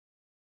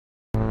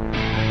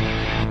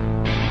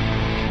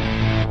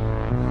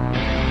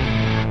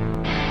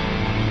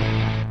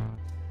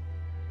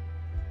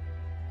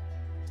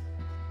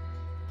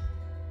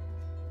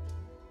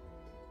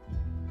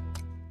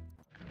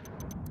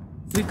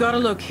We've got a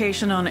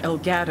location on El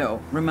Gato,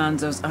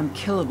 Romanzo's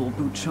unkillable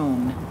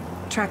buchon.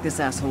 Track this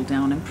asshole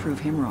down and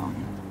prove him wrong.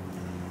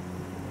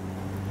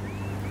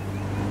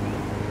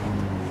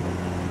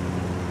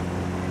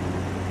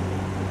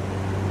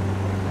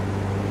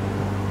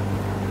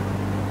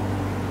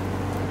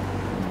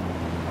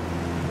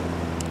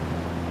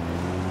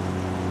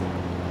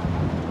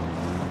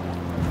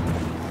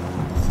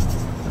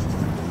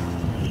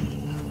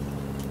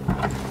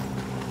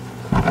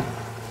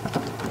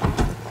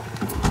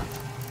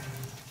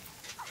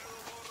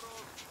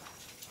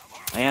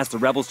 I asked the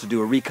rebels to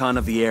do a recon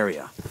of the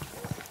area.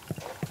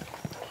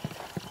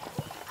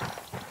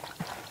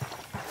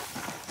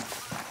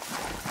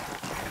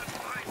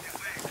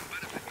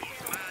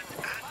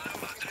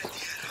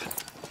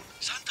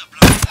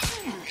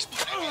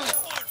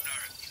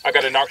 I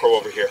got a narco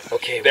over here.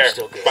 Okay, we're there,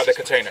 still good. by the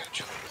container.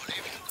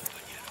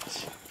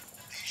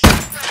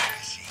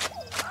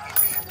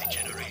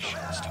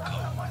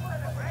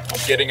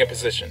 I'm getting in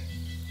position.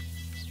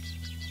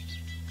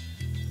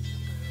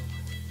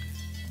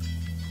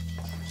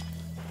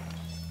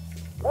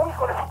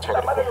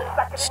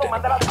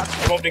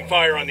 I'm opening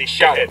fire on these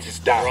shitheads. It's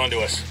down. They're onto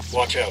us.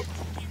 Watch out.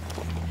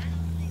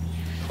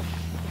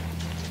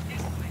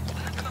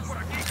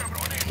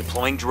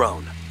 Deploying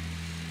drone.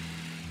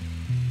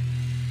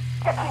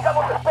 ¿Qué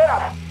chingados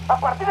esperas? A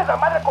partir de la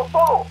madre con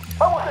todo.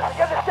 Vamos a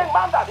enseñarles quién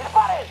manda.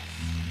 ¡Disparen!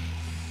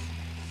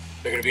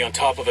 They're gonna be on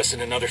top of us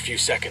in another few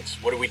seconds.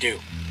 What do we do?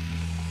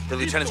 The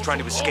lieutenant's trying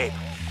to escape.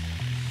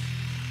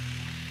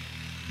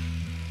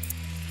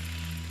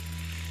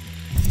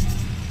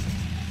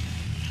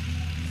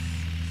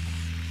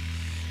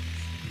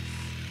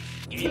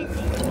 You're in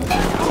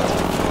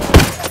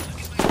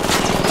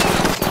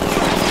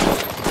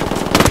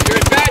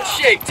bad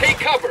shape. Take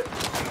cover.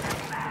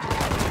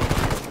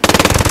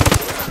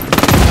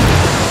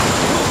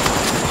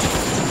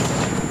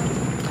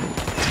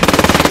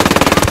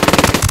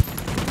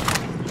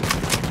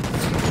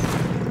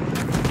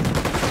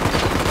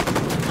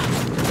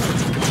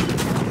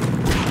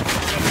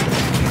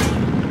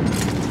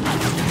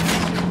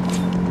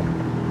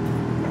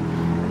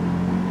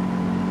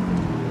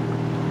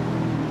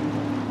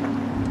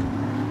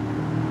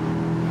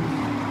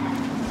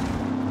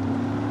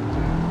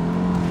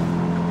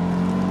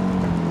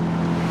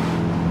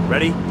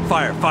 Ready?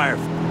 Fire, fire.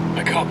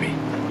 I copy.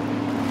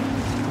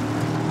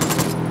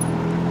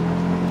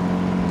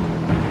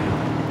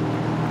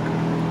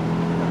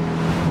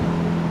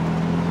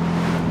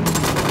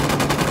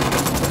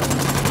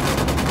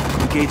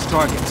 Engage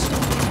targets.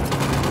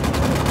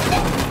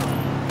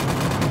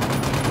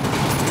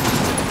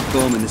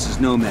 Bowman, this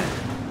is Nomad.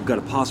 We've got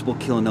a possible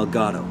kill in El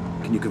Gato.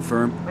 Can you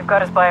confirm? We've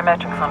got his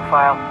biometrics on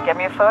file. Get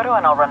me a photo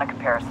and I'll run a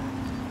comparison.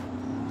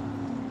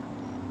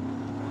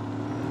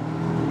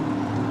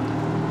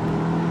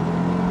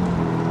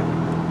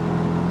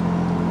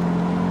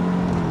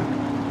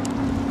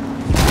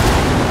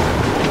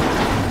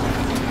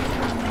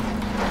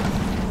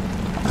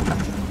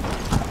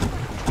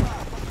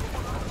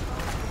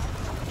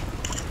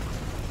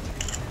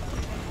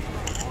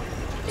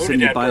 Send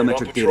me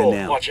biometric data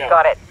now. Watch out.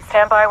 Got it.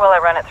 Stand by while I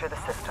run it through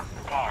the system.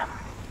 Damn.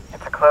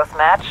 It's a close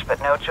match, but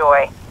no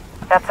joy.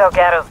 That's El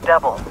Gato's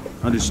double.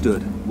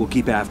 Understood. We'll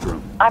keep after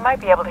him. I might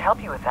be able to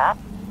help you with that.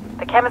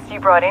 The chemist you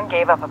brought in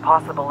gave up a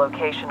possible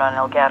location on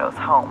El Gato's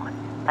home.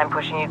 I'm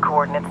pushing you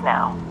coordinates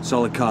now.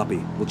 Solid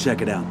copy. We'll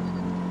check it out.